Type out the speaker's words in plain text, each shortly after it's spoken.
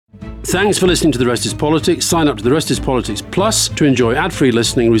Thanks for listening to The Rest is Politics. Sign up to The Rest is Politics Plus to enjoy ad-free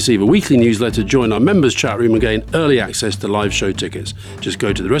listening, receive a weekly newsletter, join our members' chat room and gain early access to live show tickets. Just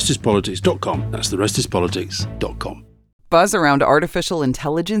go to therestispolitics.com. That's therestispolitics.com. Buzz around artificial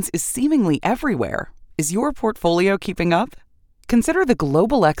intelligence is seemingly everywhere. Is your portfolio keeping up? Consider the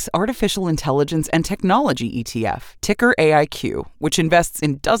Global X Artificial Intelligence and Technology ETF, ticker AIQ, which invests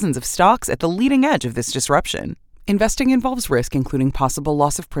in dozens of stocks at the leading edge of this disruption. Investing involves risk, including possible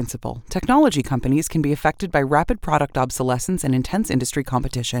loss of principal. Technology companies can be affected by rapid product obsolescence and intense industry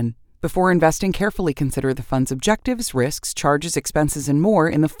competition. Before investing, carefully consider the fund's objectives, risks, charges, expenses, and more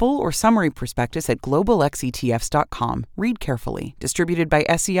in the full or summary prospectus at globalxetfs.com. Read carefully. Distributed by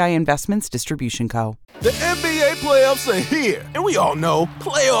SEI Investments Distribution Co. The NBA playoffs are here, and we all know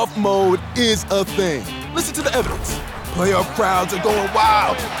playoff mode is a thing. Listen to the evidence. Playoff crowds are going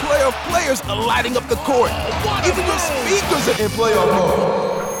wild. Playoff players are lighting up the court. Even your speakers are in playoff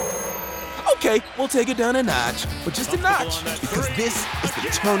mode. Okay, we'll take it down a notch, but just a notch, because this is the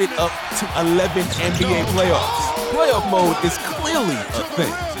Turn It Up to 11 NBA playoffs. Playoff mode is clearly a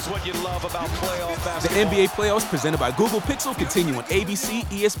thing. The NBA playoffs presented by Google Pixel continue on ABC,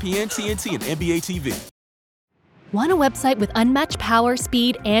 ESPN, TNT, and NBA TV. Want a website with unmatched power,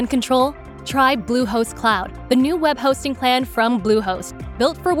 speed, and control? Try Bluehost Cloud, the new web hosting plan from Bluehost,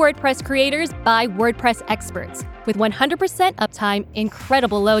 built for WordPress creators by WordPress experts. With 100% uptime,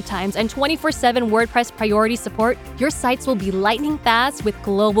 incredible load times, and 24/7 WordPress priority support, your sites will be lightning fast with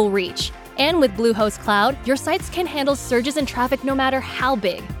global reach. And with Bluehost Cloud, your sites can handle surges in traffic no matter how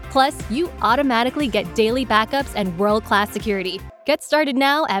big. Plus, you automatically get daily backups and world-class security. Get started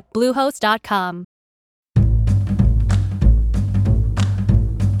now at Bluehost.com.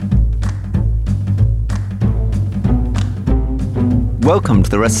 Welcome to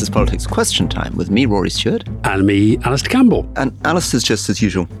the Rest is Politics Question Time with me, Rory Stewart. And me, Alistair Campbell. And Alistair's just as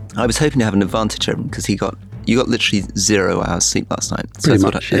usual. I was hoping to have an advantage over him because you got literally 0 hours sleep last night. So I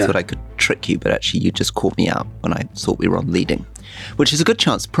thought I could trick you, but actually you just caught me out when I thought we were on leading, which is a good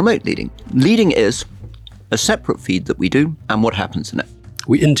chance to promote leading. Leading is a separate feed that we do, and what happens in it?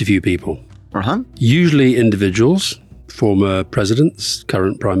 We interview people. Uh-huh. Usually individuals, former presidents,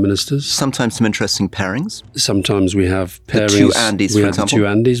 current prime ministers. Sometimes some interesting pairings. Sometimes we have pairings. The two Andys, for example. The two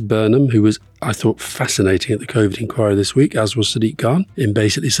Andys, Burnham, who was, I thought, fascinating at the COVID inquiry this week, as was Sadiq Khan, in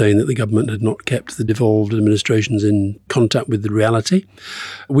basically saying that the government had not kept the devolved administrations in contact with the reality.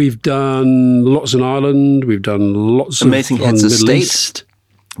 We've done lots in Ireland. We've done lots amazing heads of Middle state. East.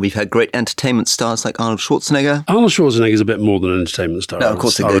 We've had great entertainment stars like Arnold Schwarzenegger. Arnold Schwarzenegger is a bit more than an entertainment star. No, of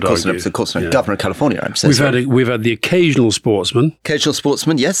course, Governor of California. I'm so we've had the occasional sportsman. Occasional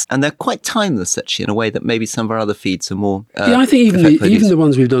sportsman, yes, and they're quite timeless actually in a way that maybe some of our other feeds are more. I think even the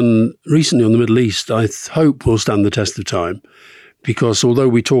ones we've done recently on the Middle East, I hope will stand the test of time, because although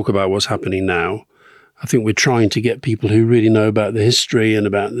we talk about what's happening now, I think we're trying to get people who really know about the history and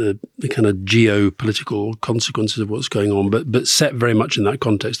about the kind of geopolitical consequences of what's going on, but set very much in that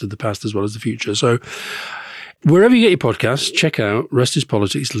context of the past as well as the future. So wherever you get your podcasts, check out Rest is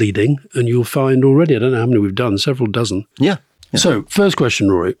Politics Leading, and you'll find already, I don't know how many we've done, several dozen. Yeah. So first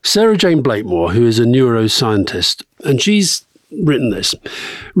question, Rory. Sarah Jane Blakemore, who is a neuroscientist, and she's written this.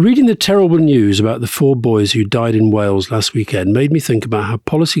 Reading the terrible news about the 4 boys who died in Wales last weekend made me think about how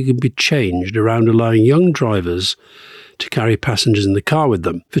policy can be changed around allowing young drivers to carry passengers in the car with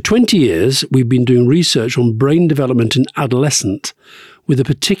them. For 20 years, we've been doing research on brain development in adolescent, with a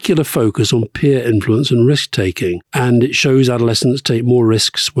particular focus on peer influence and risk-taking. And it shows adolescents take more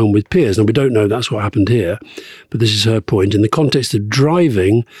risks when with peers. Now, we don't know that's what happened here, but this is her point. In the context of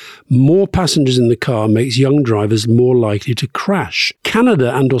driving, more passengers in the car makes young drivers more likely to crash.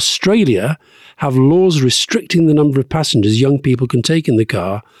 Canada and Australia have laws restricting the number of passengers young people can take in the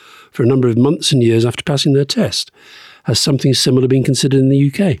car for a number of months and years after passing their test. Has something similar been considered in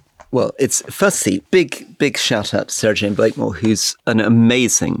the UK? Well, it's firstly, big shout out to Sarah Jane Blakemore, who's an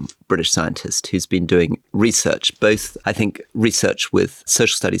amazing British scientist who's been doing research, both, I think, research with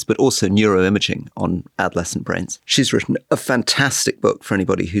social studies, but also neuroimaging on adolescent brains. She's written a fantastic book for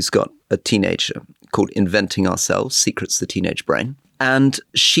anybody who's got a teenager called Inventing Ourselves, Secrets of the Teenage Brain. And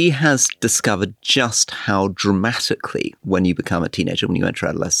she has discovered just how dramatically, when you become a teenager, when you enter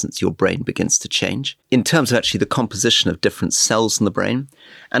adolescence, your brain begins to change in terms of actually the composition of different cells in the brain,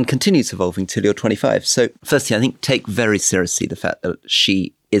 and continues evolving till you're 25. So firstly, I think take very seriously the fact that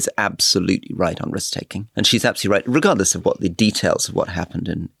she is absolutely right on risk-taking. And she's absolutely right, regardless of what the details of what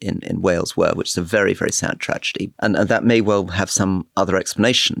happened in Wales were, which is a very, very sad tragedy. And that may well have some other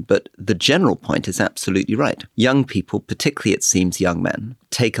explanation. But the general point is absolutely right. Young people, particularly it seems young men,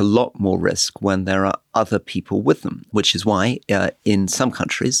 take a lot more risk when there are other people with them, which is why in some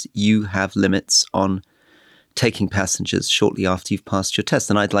countries you have limits on taking passengers shortly after you've passed your test.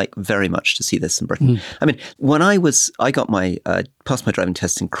 And I'd like very much to see this in Britain. I mean, when I got passed my driving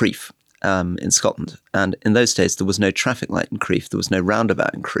test in Crieff in Scotland. And in those days, there was no traffic light in Crieff. There was no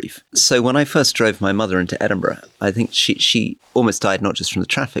roundabout in Crieff. So when I first drove my mother into Edinburgh, I think she almost died not just from the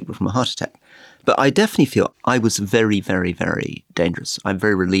traffic, but from a heart attack. But I definitely feel I was very, very, very dangerous. I'm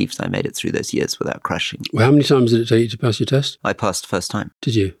very relieved I made it through those years without crashing. Well, how many times did it take you to pass your test? I passed the first time.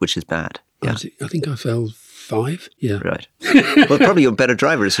 Did you? Which is bad. Yeah. I think I failed 5. Yeah. Right. Well, probably you're a better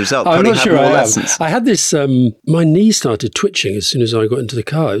driver as a result. I'm Probably not have sure more I am. lessons. I had this, my knee started twitching as soon as I got into the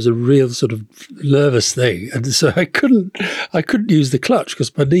car. It was a real sort of nervous thing. And so I couldn't use the clutch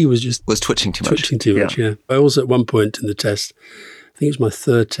because my knee was twitching too much. Twitching too much, yeah. I also at one point in the test, I think it was my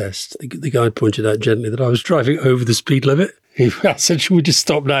third test, the guy pointed out gently that I was driving over the speed limit. I said, should we just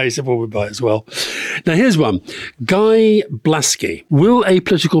stop now? He said, well, we might as well. Now, here's one. Guy Blaskey. Will a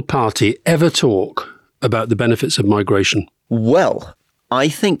political party ever talk about the benefits of migration? Well, I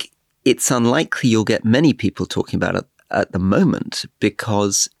think it's unlikely you'll get many people talking about it at the moment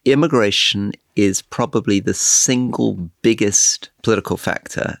because immigration is probably the single biggest political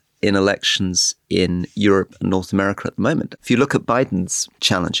factor in elections in Europe and North America at the moment. If you look at Biden's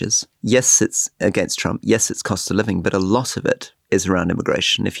challenges, yes, it's against Trump. Yes, it's cost of living, but a lot of it is around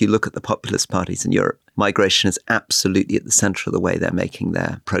immigration. If you look at the populist parties in Europe, migration is absolutely at the centre of the way they're making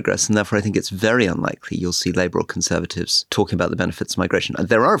their progress. And therefore, I think it's very unlikely you'll see Labour or Conservatives talking about the benefits of migration. And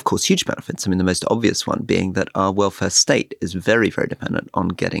there are, of course, huge benefits. I mean, the most obvious one being that our welfare state is very, very dependent on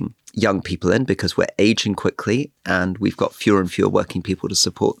getting young people in because we're aging quickly and we've got fewer and fewer working people to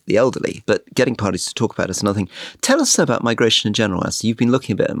support the elderly. But getting parties to talk about it is another thing. Tell us about migration in general, Alistair. You've been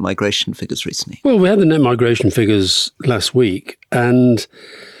looking a bit at migration figures recently. Well, we had the net migration figures last week and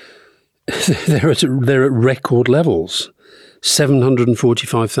they're at record levels.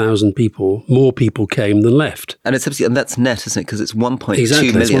 745,000 people, more people came than left. And that's net, isn't it? Because it's 1.2 million.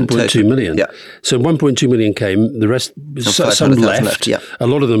 Exactly, it's 1.2 million. Yeah. So 1.2 million came, the rest, some left. Yeah. A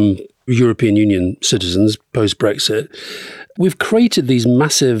lot of them European Union citizens post-Brexit. We've created these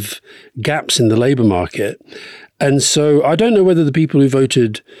massive gaps in the labour market. And so I don't know whether the people who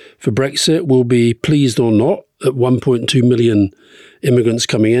voted for Brexit will be pleased or not at 1.2 million immigrants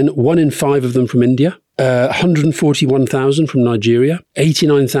coming in, 1 in 5 of them from India. 141,000 from Nigeria,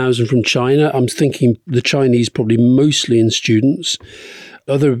 89,000 from China. I'm thinking the Chinese probably mostly in students.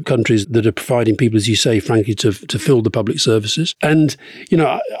 Other countries that are providing people, as you say, frankly, to fill the public services. And, you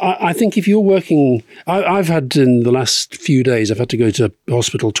know, I think if you're working, I've had in the last few days, I've had to go to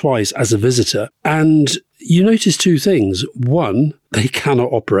hospital twice as a visitor. And you notice 2 things. One, they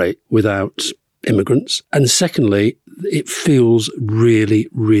cannot operate without immigrants. And secondly, it feels really,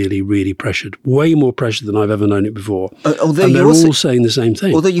 really, really pressured. Way more pressured than I've ever known it before. And they're all saying the same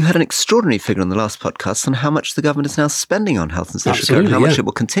thing. Although you had an extraordinary figure on the last podcast on how much the government is now spending on health and social care and how much it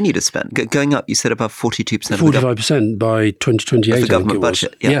will continue to spend. Going up, you said above 42%. 45% by 2028, of the government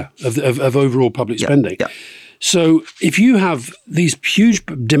budget. Yeah, of overall public spending. Yeah. So if you have these huge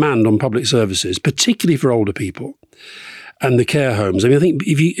demand on public services, particularly for older people, and the care homes. I mean, I think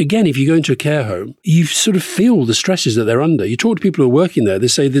if you go into a care home, you sort of feel the stresses that they're under. You talk to people who are working there, they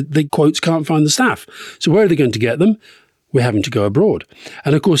say that they, quotes, can't find the staff. So where are they going to get them? We're having to go abroad.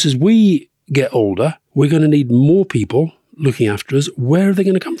 And of course, as we get older, we're going to need more people looking after us. Where are they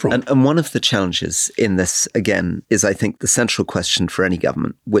going to come from? And one of the challenges in this, again, is I think the central question for any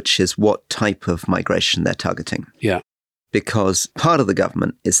government, which is what type of migration they're targeting. Yeah. Because part of the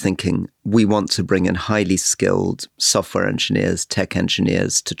government is thinking we want to bring in highly skilled software engineers, tech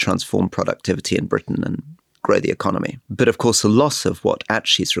engineers to transform productivity in Britain and grow the economy. But of course, a lot of what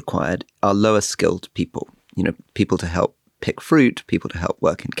actually is required are lower skilled people, people to help pick fruit, people to help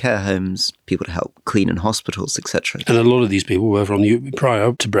work in care homes, people to help clean in hospitals, etc. And a lot of these people were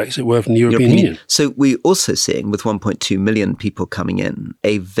prior to Brexit, were from the European Union. So we're also seeing, with 1.2 million people coming in,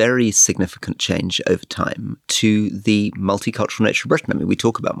 a very significant change over time to the multicultural nature of Britain. I mean, we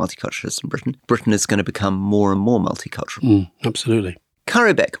talk about multiculturalism in Britain. Britain is going to become more and more multicultural. Absolutely.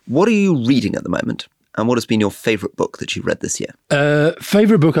 Kari Beck, what are you reading at the moment? And what has been your favourite book that you've read this year?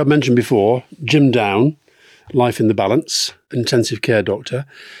 Favourite book I've mentioned before, Jim Down, Life in the Balance, intensive care doctor.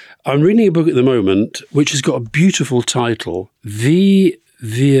 I'm reading a book at the moment which has got a beautiful title, Wie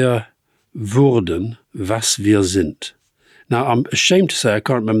wir wurden, was wir sind. Now, I'm ashamed to say I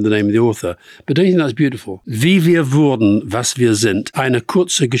can't remember the name of the author, but don't you think that's beautiful? Wie wir wurden, was wir sind. Eine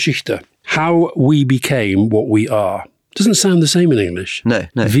kurze Geschichte. How we became what we are. Doesn't sound the same in English. No.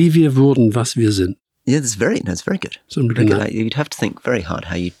 Wie wir wurden, was wir sind. Yeah, it's very good. So Very good. You'd have to think very hard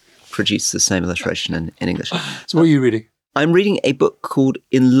how you produce the same illustration in English. So what are you reading? I'm reading a book called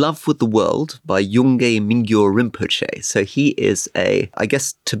In Love with the World by Yungay Mingyur Rinpoche. So he is a, I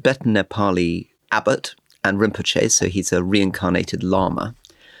guess, Tibetan Nepali abbot and Rinpoche, so he's a reincarnated Lama,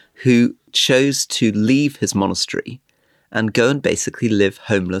 who chose to leave his monastery and go and basically live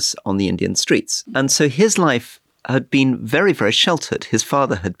homeless on the Indian streets. And so his life had been very, very sheltered. His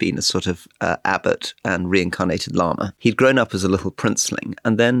father had been a sort of abbot and reincarnated Lama. He'd grown up as a little princeling,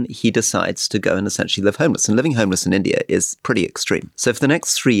 and then he decides to go and essentially live homeless. And living homeless in India is pretty extreme. So for the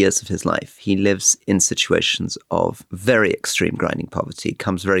next 3 years of his life, he lives in situations of very extreme grinding poverty,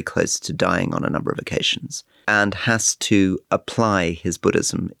 comes very close to dying on a number of occasions, and has to apply his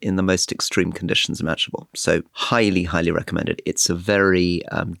Buddhism in the most extreme conditions imaginable. So highly, highly recommended. It's a very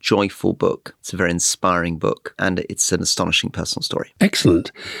joyful book. It's a very inspiring book, and it's an astonishing personal story.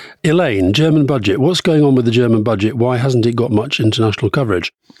 Excellent. Elaine, German budget. What's going on with the German budget? Why hasn't it got much international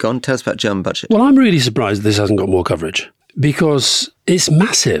coverage? Go on, tell us about German budget. Well, I'm really surprised this hasn't got more coverage because it's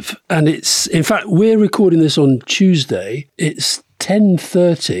massive. And it's, in fact, we're recording this on Tuesday. It's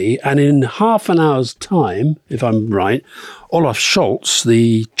 10:30, and in half an hour's time, if I'm right, Olaf Scholz,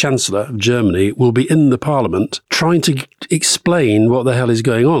 the Chancellor of Germany, will be in the Parliament trying to explain what the hell is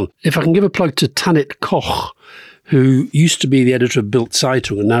going on. If I can give a plug to Tanit Koch, who used to be the editor of Bild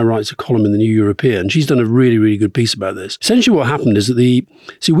Zeitung and now writes a column in the New European. She's done a really, really good piece about this. Essentially what happened is that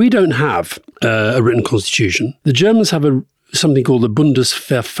we don't have a written constitution. The Germans have something called the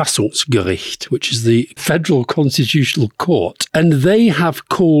Bundesverfassungsgericht, which is the Federal Constitutional Court. And they have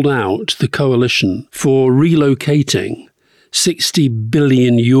called out the coalition for relocating 60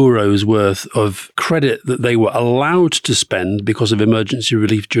 billion euros worth of credit that they were allowed to spend because of emergency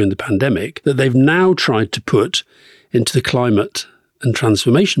relief during the pandemic, that they've now tried to put into the climate and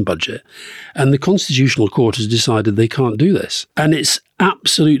transformation budget. And the Constitutional Court has decided they can't do this. And it's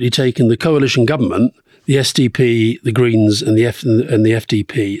absolutely taken the coalition government, the SDP, the Greens and the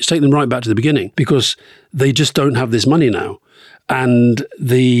FDP, it's taken them right back to the beginning because they just don't have this money now. And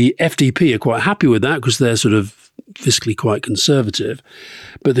the FDP are quite happy with that because they're sort of fiscally quite conservative.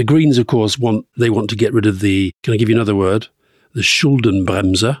 But the Greens, of course, want to get rid of the, can I give you another word? The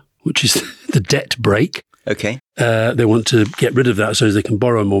Schuldenbremse, which is the debt brake. Okay. They want to get rid of that so they can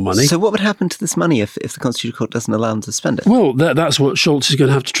borrow more money. So what would happen to this money if the Constitutional Court doesn't allow them to spend it? Well, that's what Scholz is going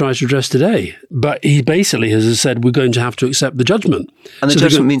to have to try to address today. But he basically has said we're going to have to accept the judgment. And the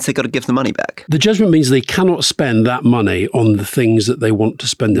judgment means they've got to give the money back? The judgment means they cannot spend that money on the things that they want to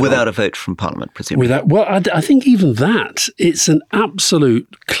spend it without on. a vote from Parliament, presumably? I think even that, it's an absolute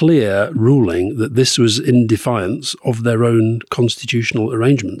clear ruling that this was in defiance of their own constitutional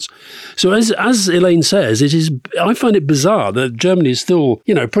arrangements. So as Elaine says, I find it bizarre that Germany is still,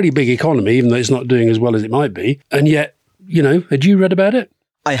 a pretty big economy, even though it's not doing as well as it might be. And yet, had you read about it?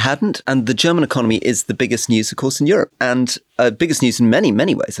 I hadn't. And the German economy is the biggest news, of course, in Europe. And biggest news in many,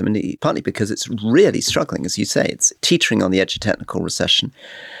 many ways. I mean, partly because it's really struggling, as you say. It's teetering on the edge of technical recession.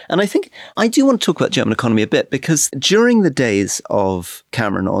 And I think I do want to talk about German economy a bit because during the days of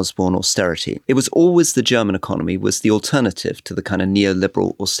Cameron Osborne austerity, it was always the German economy was the alternative to the kind of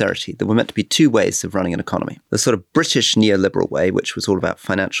neoliberal austerity. There were meant to be two ways of running an economy. The sort of British neoliberal way, which was all about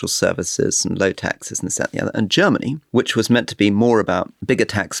financial services and low taxes and this, that, and the other. And Germany, which was meant to be more about bigger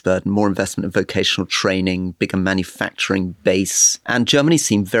tax burden, more investment in vocational training, bigger manufacturing base. And Germany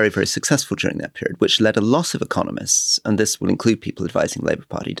seemed very, very successful during that period, which led a lot of economists, and this will include people advising the Labour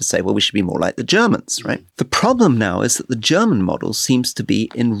Party, to say, well, we should be more like the Germans, right? The problem now is that the German model seems to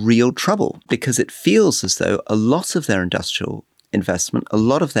be in real trouble because it feels as though a lot of their industrial investment, a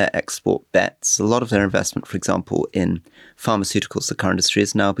lot of their export bets, a lot of their investment, for example, in pharmaceuticals, the car industry,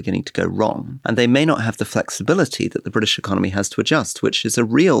 is now beginning to go wrong. And they may not have the flexibility that the British economy has to adjust, which is a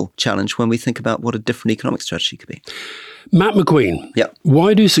real challenge when we think about what a different economic strategy could be. Matt McQueen, Yep.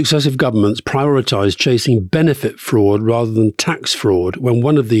 Why do successive governments prioritise chasing benefit fraud rather than tax fraud when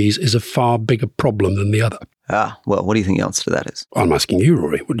one of these is a far bigger problem than the other? Well, what do you think the answer to that is? I'm asking you,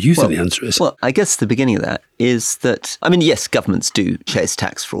 Rory. What do you think the answer is? Well, I guess the beginning of that is that, yes, governments do chase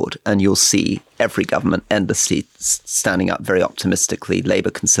tax fraud, and you'll see every government endlessly standing up very optimistically, Labour,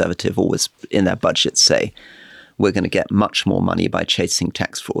 Conservative, always in their budgets say, we're going to get much more money by chasing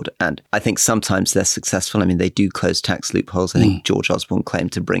tax fraud. And I think sometimes they're successful. They do close tax loopholes. I think George Osborne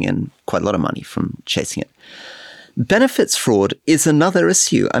claimed to bring in quite a lot of money from chasing it. Benefits fraud is another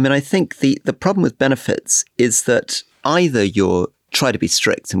issue. I think the problem with benefits is that either you're try to be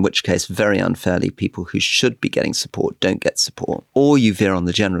strict, in which case very unfairly people who should be getting support don't get support, or you veer on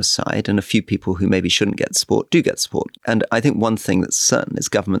the generous side and a few people who maybe shouldn't get support do get support. And I think one thing that's certain is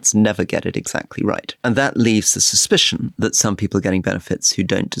governments never get it exactly right. And that leaves the suspicion that some people are getting benefits who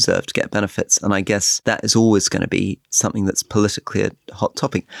don't deserve to get benefits. And I guess that is always going to be something that's politically a hot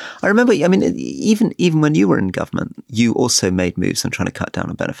topic. I remember, even when you were in government, you also made moves on trying to cut down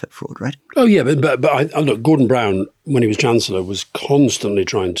on benefit fraud, right? Oh, yeah, but look, Gordon Brown, when he was Chancellor, was constantly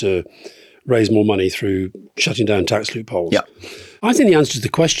trying to raise more money through shutting down tax loopholes. Yeah. I think the answer to the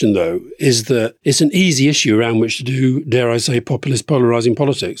question, though, is that it's an easy issue around which to do, dare I say, populist polarising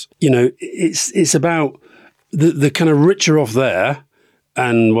politics. It's about the kind of richer off there,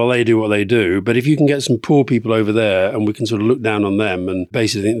 and, well, they do what they do. But if you can get some poor people over there and we can sort of look down on them and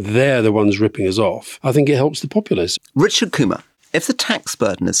basically think they're the ones ripping us off, I think it helps the populace. Richard Kumar. If the tax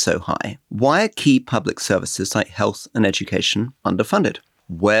burden is so high, why are key public services like health and education underfunded?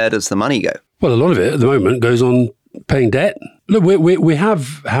 Where does the money go? Well, a lot of it at the moment goes on paying debt. Look, we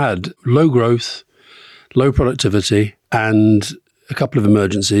have had low growth, low productivity, and a couple of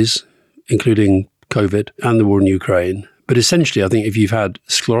emergencies, including COVID and the war in Ukraine. But essentially, I think if you've had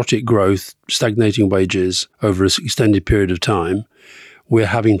sclerotic growth, stagnating wages over an extended period of time, we're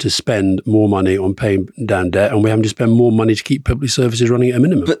having to spend more money on paying down debt, and we're having to spend more money to keep public services running at a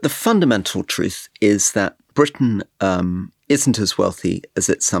minimum. But the fundamental truth is that Britain isn't as wealthy as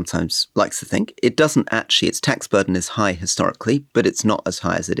it sometimes likes to think. It doesn't actually, its tax burden is high historically, but it's not as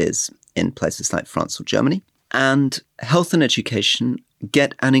high as it is in places like France or Germany. And health and education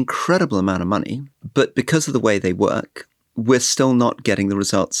get an incredible amount of money, but because of the way they work, we're still not getting the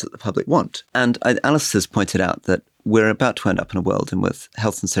results that the public want. And Alistair's pointed out that we're about to end up in a world in which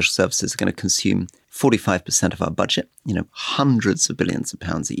health and social services are going to consume 45% of our budget, hundreds of billions of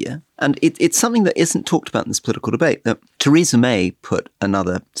pounds a year. And it's something that isn't talked about in this political debate. That Theresa May put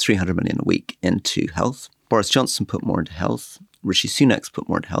another 300 million a week into health. Boris Johnson put more into health. Rishi Sunak's put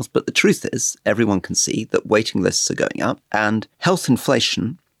more into health. But the truth is, everyone can see that waiting lists are going up, and health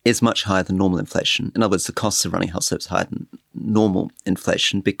inflation is much higher than normal inflation. In other words, the costs of running health service are higher than normal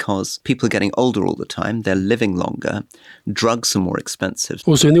inflation because people are getting older all the time, they're living longer, drugs are more expensive.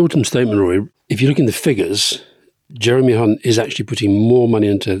 Also, in the autumn statement, Rory, if you look in the figures, Jeremy Hunt is actually putting more money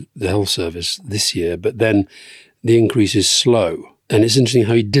into the health service this year, but then the increase is slow. And it's interesting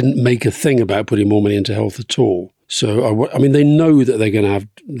how he didn't make a thing about putting more money into health at all. So, they know that they're going to have,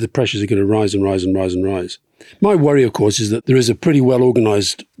 the pressures are going to rise and rise and rise and rise. My worry, of course, is that there is a pretty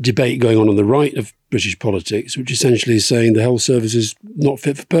well-organised debate going on the right of British politics, which essentially is saying the health service is not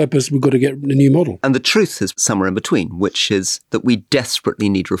fit for purpose, we've got to get a new model. And the truth is somewhere in between, which is that we desperately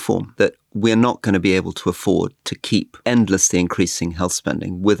need reform, that we're not going to be able to afford to keep endlessly increasing health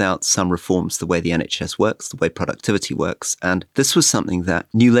spending without some reforms, the way the NHS works, the way productivity works. And this was something that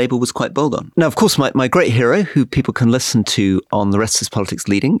New Labour was quite bold on. Now, of course, my great hero, who people can listen to on The Rest is Politics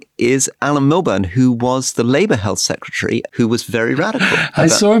Leading, is Alan Milburn, who was the Labour Health Secretary, who was very radical. I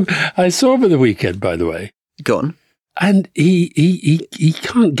saw him at the weekend, by the way. Go on. And he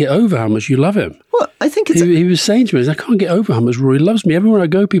can't get over how much you love him. Well, I think he was saying to me, I can't get over how much Rory loves me. Everywhere I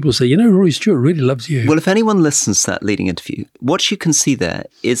go, people say, Rory Stewart really loves you. Well, if anyone listens to that leading interview, what you can see there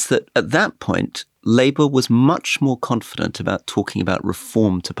is that at that point, Labour was much more confident about talking about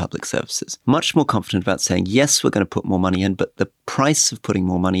reform to public services, much more confident about saying, yes, we're going to put more money in, but the price of putting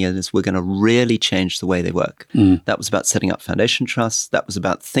more money in is we're going to really change the way they work. That was about setting up foundation trusts. That was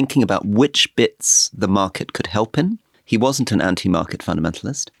about thinking about which bits the market could help in. He wasn't an anti-market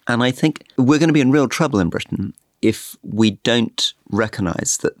fundamentalist. And I think we're going to be in real trouble in Britain if we don't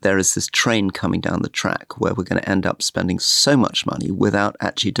recognise that there is this train coming down the track where we're going to end up spending so much money without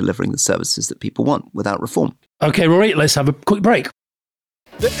actually delivering the services that people want, without reform. Okay, Rory, let's have a quick break.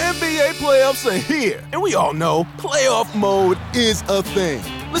 The NBA playoffs are here, and we all know playoff mode is a thing.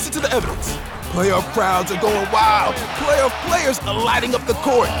 Listen to the evidence. Playoff crowds are going wild. Playoff players are lighting up the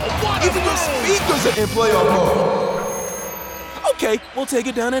court. Even your speakers are in playoff mode. Okay, we'll take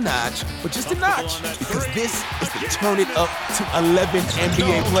it down a notch, but just a notch, because this is the Turn It Up to 11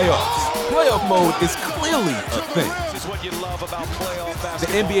 NBA playoffs. Playoff mode is clearly a thing.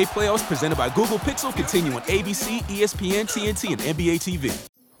 The NBA playoffs presented by Google Pixel continue on ABC, ESPN, TNT, and NBA TV.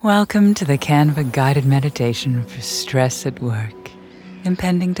 Welcome to the Canva guided meditation for stress at work.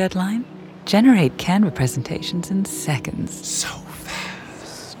 Impending deadline? Generate Canva presentations in seconds. So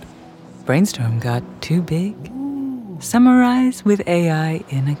fast. Brainstorm got too big? Summarize with AI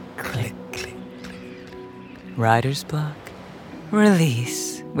in a click. Writer's block?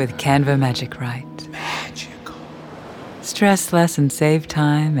 Release with Canva Magic Write. Magical. Stress less and save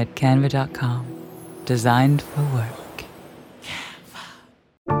time at canva.com. Designed for work.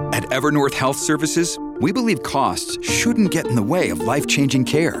 Evernorth Health Services, we believe costs shouldn't get in the way of life-changing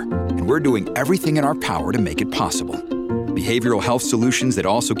care, and we're doing everything in our power to make it possible. Behavioral health solutions that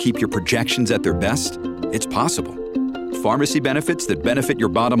also keep your projections at their best? It's possible. Pharmacy benefits that benefit your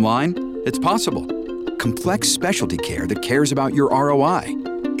bottom line? It's possible. Complex specialty care that cares about your ROI?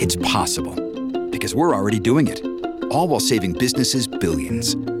 It's possible. Because we're already doing it. All while saving businesses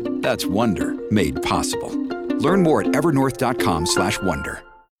billions. That's Wonder made possible. Learn more at evernorth.com/wonder.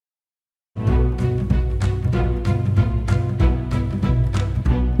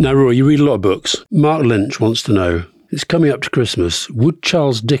 Now, Roy, you read a lot of books. Mark Lynch wants to know, it's coming up to Christmas. Would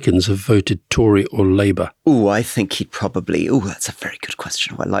Charles Dickens have voted Tory or Labour? Oh, I think he'd probably... Oh, that's a very good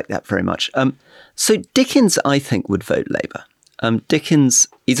question. I like that very much. So Dickens, I think, would vote Labour. Dickens,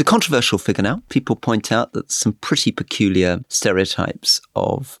 he's a controversial figure now. People point out that some pretty peculiar stereotypes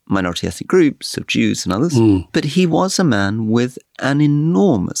of minority ethnic groups, of Jews and others. But he was a man with an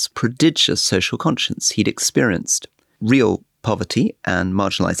enormous, prodigious social conscience. He'd experienced real poverty and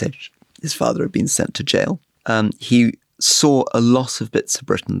marginalisation. His father had been sent to jail. He saw a lot of bits of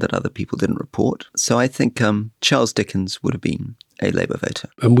Britain that other people didn't report. So I think Charles Dickens would have been a Labour voter.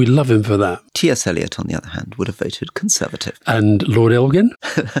 And we love him for that. T.S. Eliot, on the other hand, would have voted Conservative. And Lord Elgin?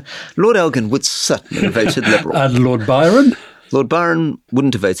 Lord Elgin would certainly have voted Liberal. And Lord Byron? Lord Byron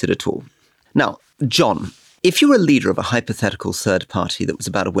wouldn't have voted at all. Now, John, if you were a leader of a hypothetical third party that was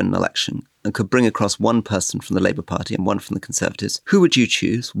about to win an election and could bring across one person from the Labour Party and one from the Conservatives, who would you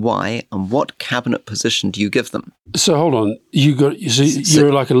choose, why, and what cabinet position do you give them? So hold on,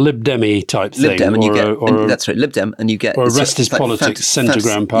 you're like a Lib Demi type thing, Lib Dem, and you get that's right, Lib Dem, and you get or a Rest is Politics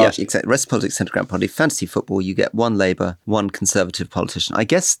centre-ground party. Yeah, exactly. Rest is Politics centre-ground party. Fantasy football, you get one Labour, one Conservative politician. I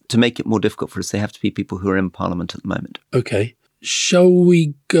guess to make it more difficult for us, they have to be people who are in Parliament at the moment. Okay, shall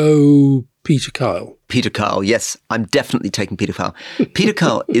we go Peter Kyle? Peter Kyle, yes, I'm definitely taking Peter Kyle. Peter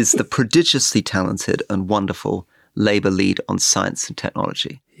Kyle is the prodigiously talented and wonderful Labour lead on science and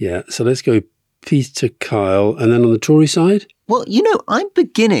technology. Yeah, so let's go Peter Kyle. And then on the Tory side? Well, I'm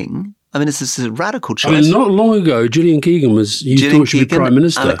beginning... I mean, this is a radical choice. I mean, not long ago, Gillian Keegan thought she would be Prime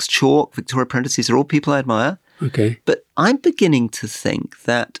Minister. Alex Chalk, Victoria Prentice, these are all people I admire. Okay. But I'm beginning to think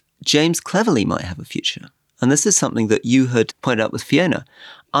that James Cleverly might have a future. And this is something that you had pointed out with Fiona.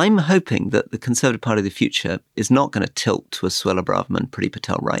 I'm hoping that the Conservative Party of the future is not going to tilt to a Suella Braverman, Priti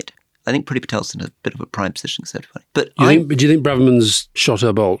Patel right. I think Priti Patel's in a bit of a prime position, Conservative Party. But do you think Braverman's shot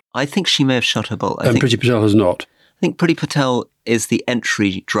her bolt? I think she may have shot her bolt. And Priti Patel has not? I think Priti Patel is the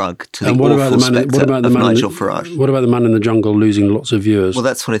entry drug to the awful spectre of Nigel Farage. What about the man in the jungle losing lots of viewers? Well,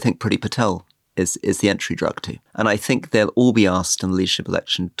 that's what I think Priti Patel is the entry drug to. And I think they'll all be asked in the leadership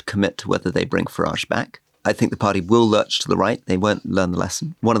election to commit to whether they bring Farage back. I think the party will lurch to the right. They won't learn the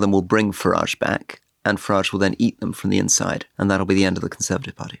lesson. One of them will bring Farage back, and Farage will then eat them from the inside, and that'll be the end of the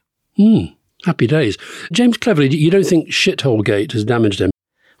Conservative Party. Happy days. James Cleverly, you don't think Shithole-gate has damaged him?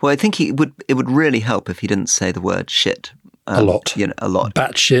 Well, I think it would really help if he didn't say the word shit. A lot. A lot.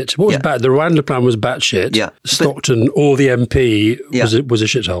 Batshit. What was bad? The Rwanda plan was batshit. Yeah. Stockton or the MP was a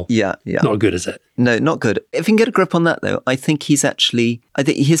shithole. Yeah. Not good, is it? No, not good. If you can get a grip on that, though, I think his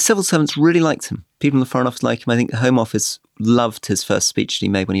civil servants really liked him. People in the Foreign Office like him. I think the Home Office loved his first speech that he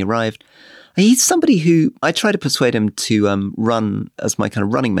made when he arrived. He's somebody who I tried to persuade him to run as my kind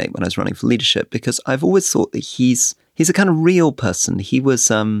of running mate when I was running for leadership, because I've always thought that he's a kind of real person. He was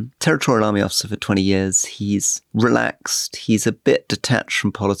Territorial Army officer for 20 years. He's relaxed. He's a bit detached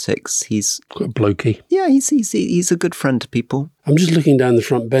from politics. He's quite blokey. Yeah, he's a good friend to people. I'm just looking down the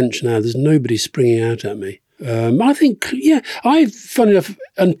front bench now. There's nobody springing out at me. I think, funny enough,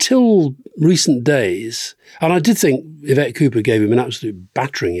 until recent days, and I did think Yvette Cooper gave him an absolute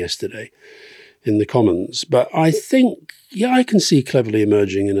battering yesterday in the Commons, but I think, I can see Cleverly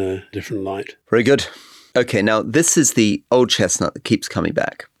emerging in a different light. Very good. Okay, now this is the old chestnut that keeps coming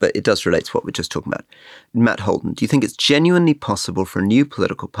back, but it does relate to what we're just talking about. Matt Holden, do you think it's genuinely possible for a new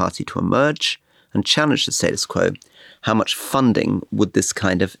political party to emerge and challenge the status quo? How much funding would this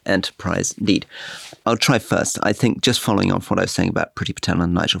kind of enterprise need? I'll try first. I think, just following on from what I was saying about Priti Patel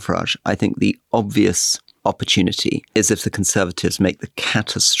and Nigel Farage, I think the obvious opportunity is if the Conservatives make the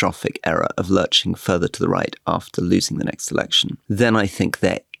catastrophic error of lurching further to the right after losing the next election. Then I think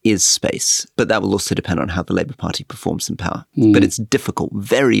there is space, but that will also depend on how the Labour Party performs in power. But it's difficult,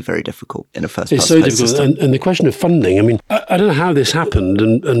 very, very difficult in a first-past system. It's so difficult, system. and the question of funding, I mean, I don't know how this happened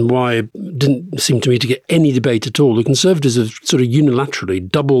and why it didn't seem to me to get any debate at all. The Conservatives have sort of unilaterally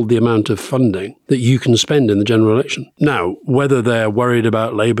doubled the amount of funding that you can spend in the general election. Now, whether they're worried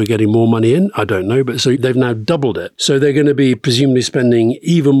about Labour getting more money in, I don't know, but so they've now doubled it. So they're going to be presumably spending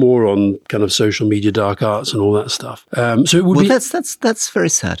even more on kind of social media, dark arts and all that stuff. So it would be... That's very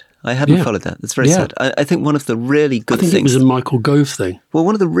sad. sad. I hadn't followed that. It's very sad. I think one of the really good things... I think it was a Michael Gove thing. Well,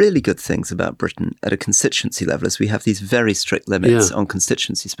 one of the really good things about Britain at a constituency level is we have these very strict limits on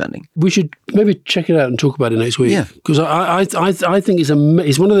constituency spending. We should maybe check it out and talk about it next week. Yeah. Because I think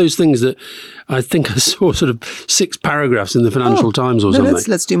it's one of those things that I think I saw sort of 6 paragraphs in the Financial Times or something.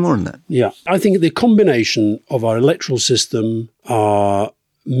 Let's do more on that. Yeah. I think the combination of our electoral system, our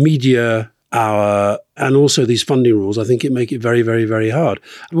media, and also these funding rules, I think it make it very, very, very hard.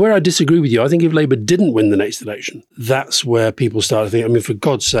 Where I disagree with you, I think if Labour didn't win the next election, that's where people start to think, I mean, for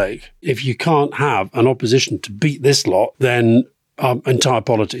God's sake, if you can't have an opposition to beat this lot, then our entire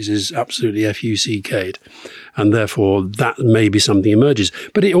politics is absolutely FUCK'd. And therefore, that may be something emerges.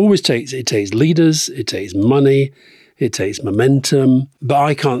 But it always takes leaders, it takes money, it takes momentum.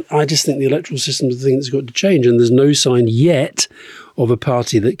 But I just think the electoral system is the thing that's got to change. And there's no sign yet of a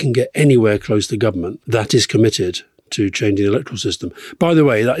party that can get anywhere close to government that is committed to changing the electoral system. By the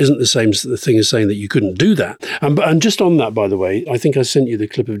way, that isn't the same thing as saying that you couldn't do that. And just on that, by the way, I think I sent you the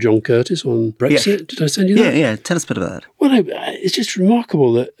clip of John Curtis on Brexit. Yeah. Did I send you that? Yeah. Tell us a bit about that. Well, it's just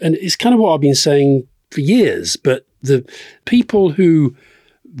remarkable that, and it's kind of what I've been saying for years, but the people who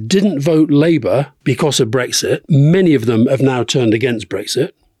didn't vote Labour because of Brexit, many of them have now turned against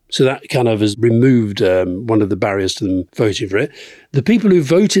Brexit. So that kind of has removed one of the barriers to them voting for it. The people who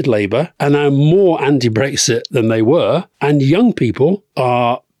voted Labour are now more anti-Brexit than they were, and young people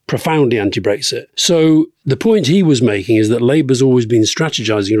are profoundly anti-Brexit. So the point he was making is that Labour's always been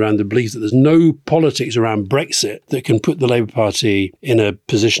strategising around the belief that there's no politics around Brexit that can put the Labour Party in a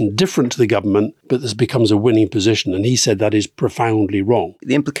position different to the government, but this becomes a winning position. And he said that is profoundly wrong.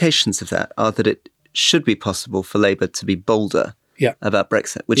 The implications of that are that it should be possible for Labour to be bolder about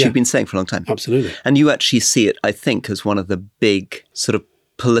Brexit, which you've been saying for a long time. Absolutely. And you actually see it, I think, as one of the big sort of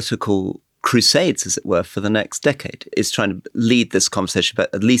political crusades, as it were, for the next decade, is trying to lead this conversation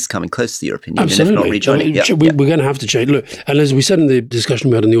about at least coming close to the European Union, if not rejoining. We're going to have to change. Look, and as we said in the discussion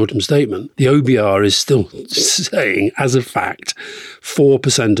we had in the autumn statement, the OBR is still saying, as a fact,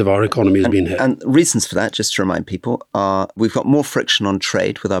 4% of our economy has been hit. And reasons for that, just to remind people, are we've got more friction on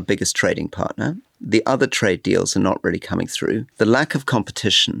trade with our biggest trading partner. The other trade deals are not really coming through. The lack of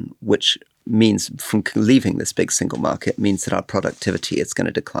competition, which means from leaving this big single market, means that our productivity is going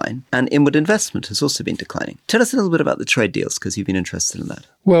to decline. And inward investment has also been declining. Tell us a little bit about the trade deals, because you've been interested in that.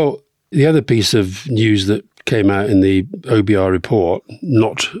 Well, the other piece of news that came out in the OBR report,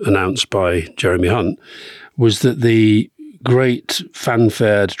 not announced by Jeremy Hunt, was that the great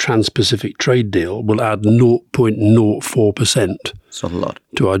fanfared Trans-Pacific trade deal will add 0.04%. It's not a lot.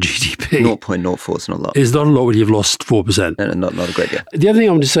 To our GDP. 0.04 is not a lot. It's not a lot when you've lost 4%. No, not a great deal. The other thing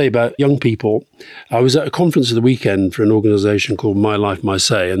I want to say about young people, I was at a conference of the weekend for an organisation called My Life, My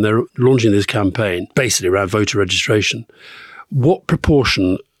Say, and they're launching this campaign basically around voter registration. What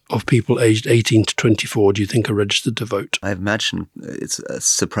proportion of people aged 18 to 24 do you think are registered to vote? I imagine it's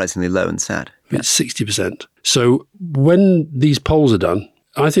surprisingly low and sad. It's 60%. So when these polls are done,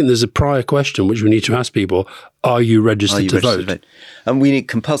 I think there's a prior question which we need to ask people, are you registered to vote? And we need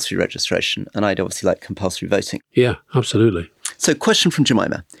compulsory registration, and I'd obviously like compulsory voting. Yeah, absolutely. So question from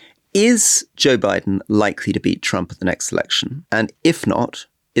Jemima. Is Joe Biden likely to beat Trump at the next election? And if not,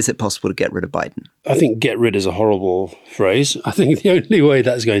 is it possible to get rid of Biden? I think get rid is a horrible phrase. I think the only way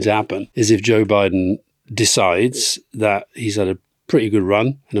that's going to happen is if Joe Biden decides that he's had a pretty good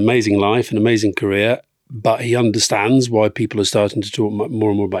run, an amazing life, an amazing career, but he understands why people are starting to talk more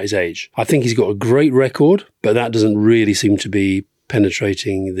and more about his age. I think he's got a great record, but that doesn't really seem to be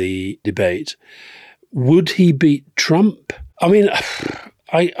penetrating the debate. Would he beat Trump? I mean,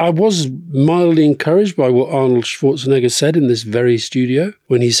 I was mildly encouraged by what Arnold Schwarzenegger said in this very studio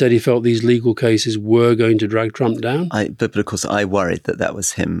when he said he felt these legal cases were going to drag Trump down. But of course, I worried that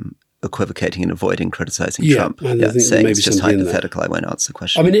was him equivocating and avoiding criticising Trump. And I think saying maybe it's just hypothetical. I won't answer the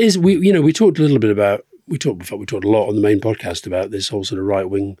question. I mean, it is. We talked a little bit about. We talked a lot on the main podcast about this whole sort of right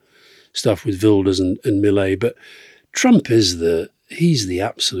wing stuff with Wilders and Millet. But Trump he's the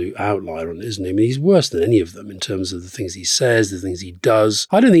absolute outlier on it, isn't he? I mean, he's worse than any of them in terms of the things he says, the things he does.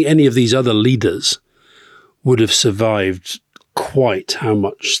 I don't think any of these other leaders would have survived quite how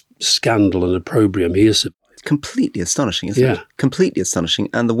much scandal and opprobrium he has survived. Completely astonishing, isn't it? Completely astonishing.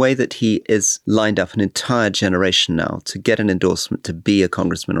 And the way that he is lined up an entire generation now to get an endorsement to be a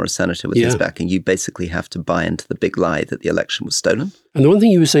congressman or a senator with his backing, you basically have to buy into the big lie that the election was stolen. And the one thing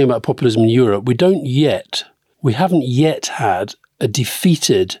you were saying about populism in Europe, we haven't yet had a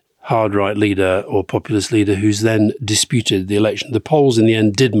defeated hard right leader or populist leader who's then disputed the election. The polls in the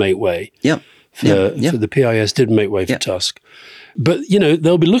end did make way for the PIS did make way for Tusk. But,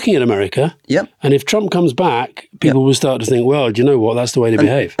 they'll be looking at America. Yep. And if Trump comes back, people will start to think, well, do you know what? That's the way to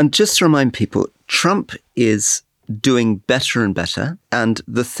behave. And just to remind people, Trump is doing better and better. And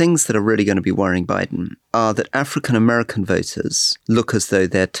the things that are really going to be worrying Biden are that African-American voters look as though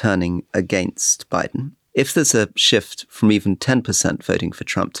they're turning against Biden. If there's a shift from even 10% voting for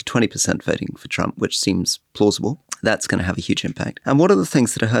Trump to 20% voting for Trump, which seems plausible, that's going to have a huge impact. And what are the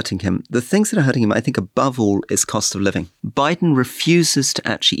things that are hurting him? The things that are hurting him, I think, above all, is cost of living. Biden refuses to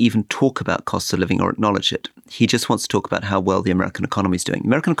actually even talk about cost of living or acknowledge it. He just wants to talk about how well the American economy is doing. The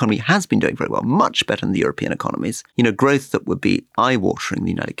American economy has been doing very well, much better than the European economies. Growth that would be eye-watering in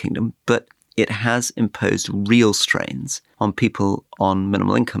the United Kingdom, but it has imposed real strains on people on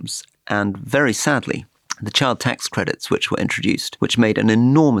minimal incomes. And very sadly, the child tax credits which were introduced, which made an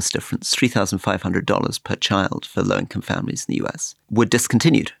enormous difference, $3,500 per child for low-income families in the US, were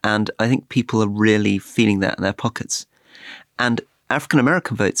discontinued. And I think people are really feeling that in their pockets. And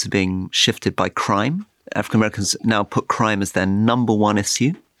African-American votes are being shifted by crime. African-Americans now put crime as their number one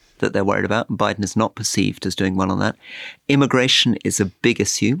issue that they're worried about. And Biden is not perceived as doing well on that. Immigration is a big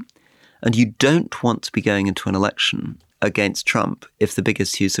issue. And you don't want to be going into an election against Trump if the big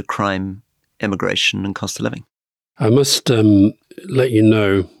issues are crime, immigration and cost of living. I must let you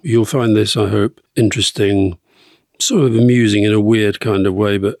know, you'll find this, I hope, interesting, sort of amusing in a weird kind of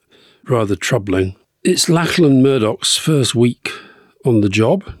way, but rather troubling. It's Lachlan Murdoch's first week on the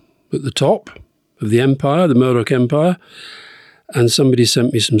job at the top of the empire, the Murdoch empire, and somebody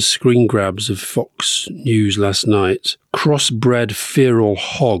sent me some screen grabs of Fox News last night. Crossbred feral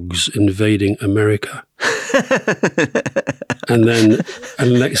hogs invading America. And then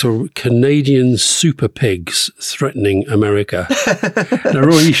Canadian super pigs threatening America. Now,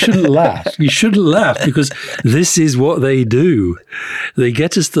 Roy, you shouldn't laugh. You shouldn't laugh because this is what they do. They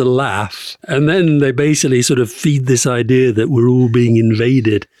get us to laugh and then they basically sort of feed this idea that we're all being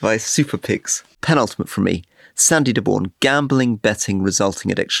invaded. By super pigs. Penultimate from me. Sandy DeBorn, gambling, betting,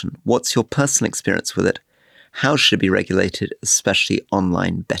 resulting addiction. What's your personal experience with it? How should it be regulated, especially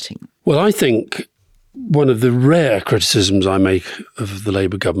online betting? Well, I think one of the rare criticisms I make of the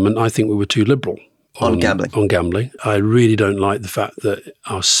Labour government, I think we were too liberal on gambling. On gambling. I really don't like the fact that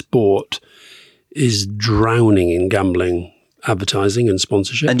our sport is drowning in gambling advertising and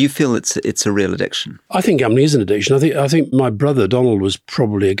sponsorship. And you feel it's a real addiction? I think gambling is an addiction. I think my brother Donald was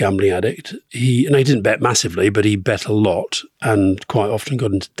probably a gambling addict. He didn't bet massively, but he bet a lot and quite often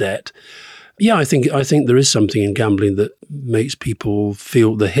got into debt. Yeah, I think there is something in gambling that makes people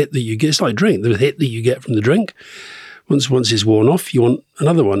feel the hit that you get. It's like drink, the hit that you get from the drink. Once it's worn off, you want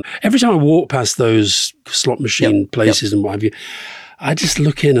another one. Every time I walk past those slot machine places and what have you, I just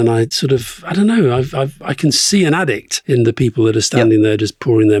look in and I sort of, I don't know, I can see an addict in the people that are standing there just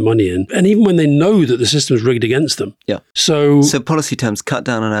pouring their money in. And even when they know that the system's rigged against them. Yeah. So policy terms, cut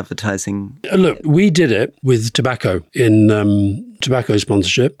down on advertising. Look, we did it with tobacco in tobacco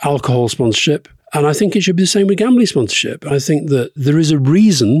sponsorship, alcohol sponsorship. And I think it should be the same with gambling sponsorship. I think that there is a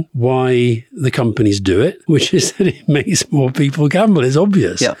reason why the companies do it, which is that it makes more people gamble. It's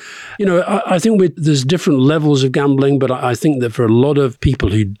obvious. Yeah. I think there's different levels of gambling, but I think that for a lot of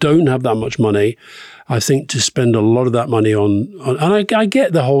people who don't have that much money, I think to spend a lot of that money on and I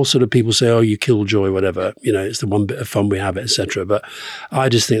get the whole sort of people say, oh, you killjoy, whatever, it's the one bit of fun we have, etc. But I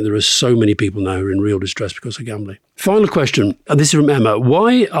just think there are so many people now who are in real distress because of gambling. Final question, and this is from Emma.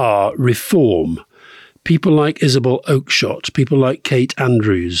 Why are reform people like Isabel Oakeshott, people like Kate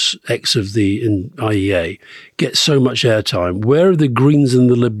Andrews, ex of the IEA, get so much airtime? Where are the Greens and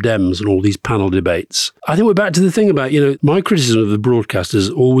the Lib Dems and all these panel debates? I think we're back to the thing about, my criticism of the broadcast has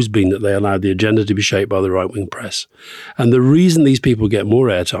always been that they allowed the agenda to be shaped by the right-wing press. And the reason these people get more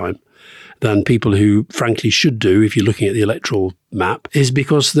airtime than people who, frankly, should do, if you're looking at the electoral map, is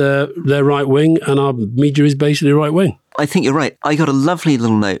because they're right-wing and our media is basically right-wing. I think you're right. I got a lovely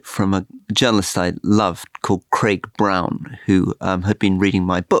little note from a journalist I loved called Craig Brown, who had been reading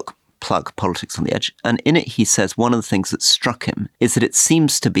my book, Plug Politics on the Edge. And in it, he says one of the things that struck him is that it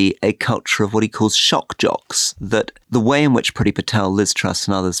seems to be a culture of what he calls shock jocks, that the way in which Priti Patel, Liz Truss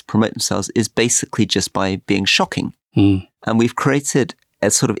and others promote themselves is basically just by being shocking. And we've created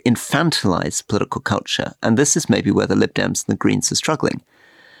a sort of infantilized political culture. And this is maybe where the Lib Dems and the Greens are struggling.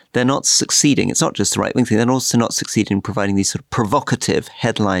 They're not succeeding. It's not just the right-wing thing. They're also not succeeding in providing these sort of provocative,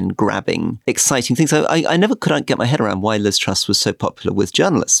 headline-grabbing, exciting things. I never could get my head around why Liz Truss was so popular with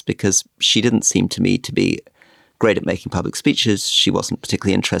journalists, because she didn't seem to me to be great at making public speeches. She wasn't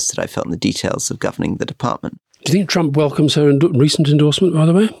particularly interested, I felt, in the details of governing the department. Do you think Trump welcomes her recent endorsement, by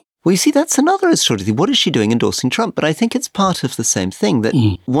the way? Well, you see, that's another extraordinary thing. What is she doing endorsing Trump? But I think it's part of the same thing, that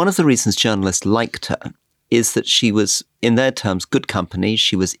one of the reasons journalists liked her is that she was, in their terms, good company.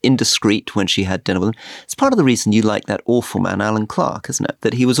 She was indiscreet when she had dinner with them. It's part of the reason you like that awful man, Alan Clark, isn't it?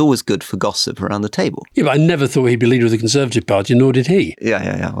 That he was always good for gossip around the table. Yeah, but I never thought he'd be leader of the Conservative Party, nor did he.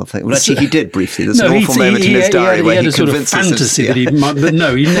 Yeah. Well, actually, he did briefly. There's an awful moment in his diary where he had a sort of fantasy that he might, but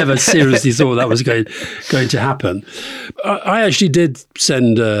no, he never seriously thought that was going to happen. I actually did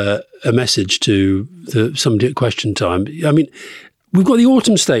send a message to somebody at Question Time. I mean, we've got the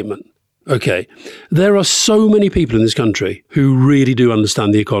autumn statement. Okay, there are so many people in this country who really do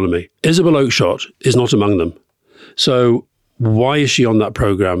understand the economy. Isabel Oakeshott is not among them. So why is she on that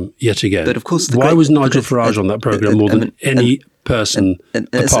programme yet again? But of course, why was Nigel Farage on that programme more than any person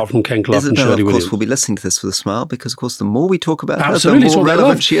apart from Ken Clough and Shirley Williams? Of course, will be listening to this with a smile because, of course, the more we talk about her, Absolutely, the more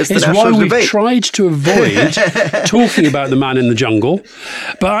relevant she is to the national debate. It's why we've tried to avoid talking about the man in the jungle.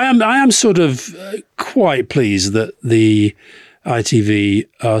 But I am sort of quite pleased that the ITV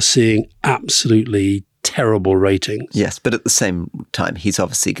are seeing absolutely terrible ratings. Yes, but at the same time, he's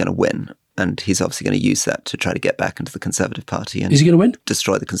obviously going to win. And he's obviously going to use that to try to get back into the Conservative Party. And is he going to win?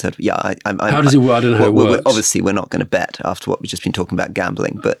 Destroy the Conservative. Yeah. How does it work? I don't know how it works. Obviously, we're not going to bet after what we've just been talking about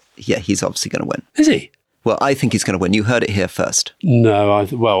gambling. But yeah, he's obviously going to win. Is he? Well, I think he's going to win. You heard it here first. No,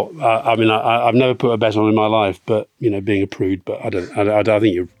 I've never put a bet on in my life, but, being a prude, but I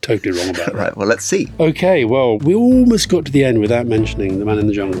think you're totally wrong about that. Right, well, let's see. Okay, well, we almost got to the end without mentioning the man in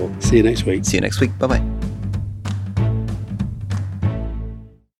the jungle. See you next week. See you next week. Bye-bye.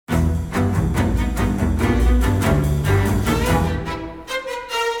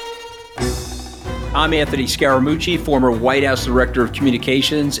 I'm Anthony Scaramucci, former White House Director of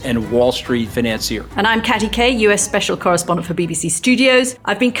Communications and Wall Street financier. And I'm Katty Kay, US Special Correspondent for BBC Studios.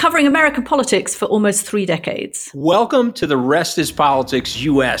 I've been covering American politics for almost 3 decades. Welcome to The Rest is Politics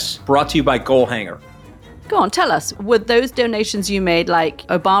US, brought to you by Goalhanger. Go on, tell us, were those donations you made, like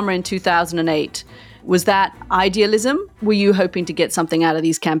Obama in 2008, was that idealism? Were you hoping to get something out of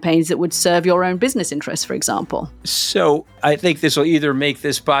these campaigns that would serve your own business interests, for example? So I think this will either make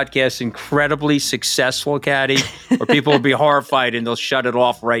this podcast incredibly successful, Katty, or people will be horrified and they'll shut it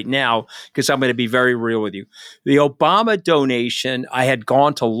off right now because I'm going to be very real with you. The Obama donation, I had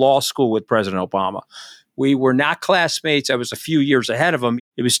gone to law school with President Obama. We were not classmates. I was a few years ahead of him.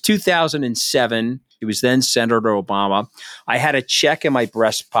 It was 2007. He was then Senator Obama. I had a check in my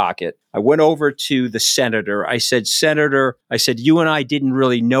breast pocket. I went over to the senator. I said, Senator, you and I didn't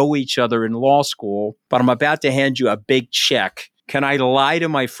really know each other in law school, but I'm about to hand you a big check. Can I lie to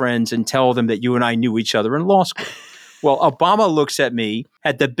my friends and tell them that you and I knew each other in law school? Well, Obama looks at me,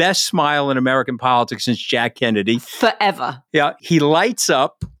 had the best smile in American politics since Jack Kennedy. Forever. Yeah, he lights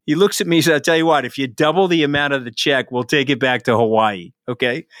up. He looks at me and says, I'll tell you what, if you double the amount of the check, we'll take it back to Hawaii,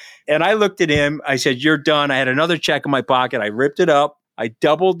 okay? And I looked at him. I said, you're done. I had another check in my pocket. I ripped it up. I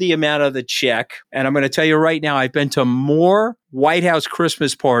doubled the amount of the check. And I'm going to tell you right now, I've been to more White House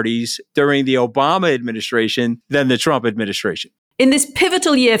Christmas parties during the Obama administration than the Trump administration. In this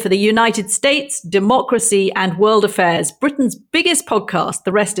pivotal year for the United States, democracy, and world affairs, Britain's biggest podcast,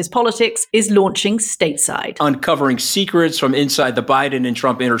 The Rest is Politics, is launching stateside. Uncovering secrets from inside the Biden and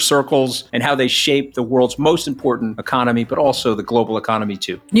Trump inner circles and how they shape the world's most important economy, but also the global economy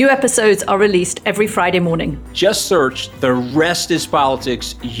too. New episodes are released every Friday morning. Just search The Rest is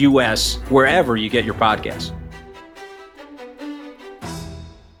Politics US wherever you get your podcasts.